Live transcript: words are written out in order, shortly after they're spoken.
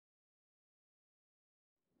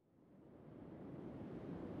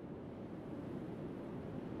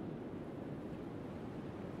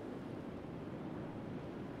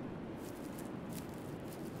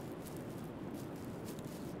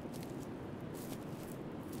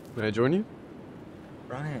May I join you?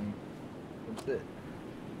 Ryan, what's it?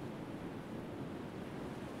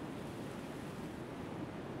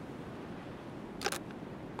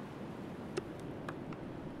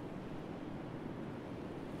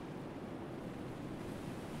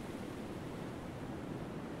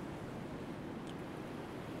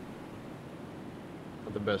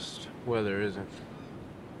 Not the best weather, is it?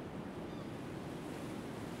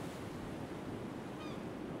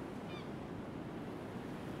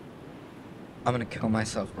 I'm gonna kill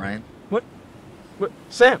myself, Ryan. What? What?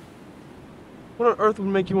 Sam! What on earth would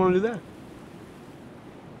make you want to do that?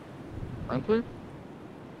 Frankly?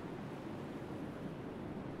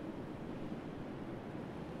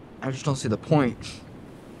 I just don't see the point.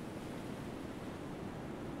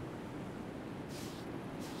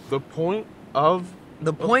 The point of...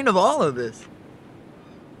 The point of all of this.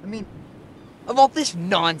 I mean, of all this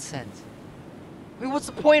nonsense. I mean, what's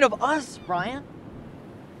the point of us, Ryan?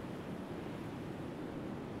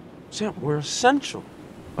 Sam, we're essential.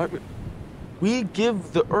 We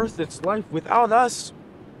give the Earth its life. Without us,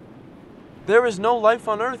 there is no life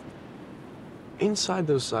on Earth. Inside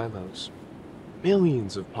those silos,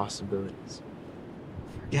 millions of possibilities.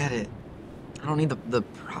 Forget it. I don't need the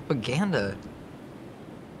propaganda.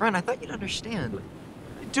 Ryan, I thought you'd understand.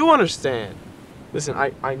 I do understand. Listen,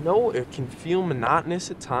 I know it can feel monotonous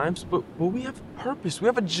at times, but we have a purpose. We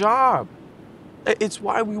have a job. It's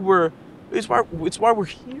why we're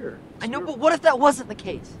here. I know, but what if that wasn't the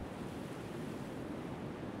case?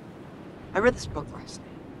 I read this book last night.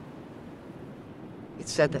 It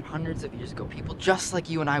said that hundreds of years ago, people just like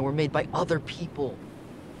you and I were made by other people.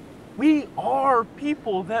 We are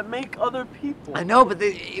people that make other people. I know, but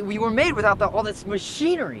we were made without all this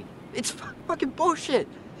machinery. It's fucking bullshit.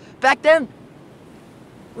 Back then,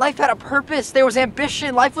 life had a purpose. There was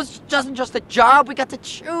ambition. Life wasn't just a job. We got to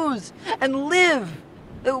choose and live.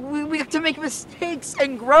 We got to make mistakes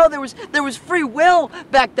and grow. There was free will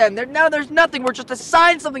back then. Now there's nothing. We're just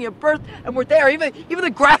assigned something at birth, and we're there. Even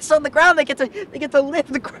the grass on the ground, they get to live.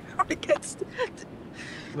 The ground gets.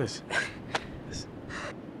 Listen.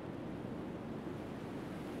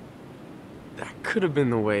 That could have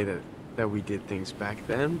been the way that we did things back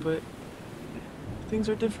then, but things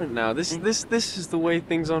are different now. This is the way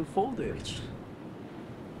things unfolded.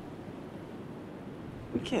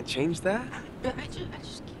 We can't change that. I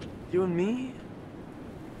just can't. You and me?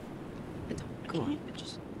 I can't.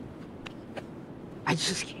 I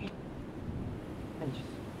just can't.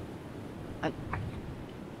 I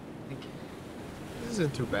This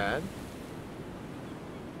isn't too bad.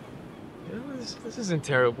 You know, this isn't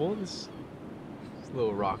terrible. This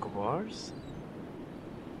little rock of ours.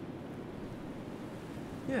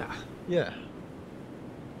 Yeah.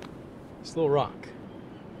 This little rock.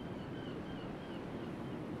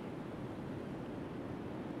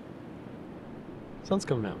 Sun's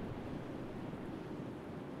coming out.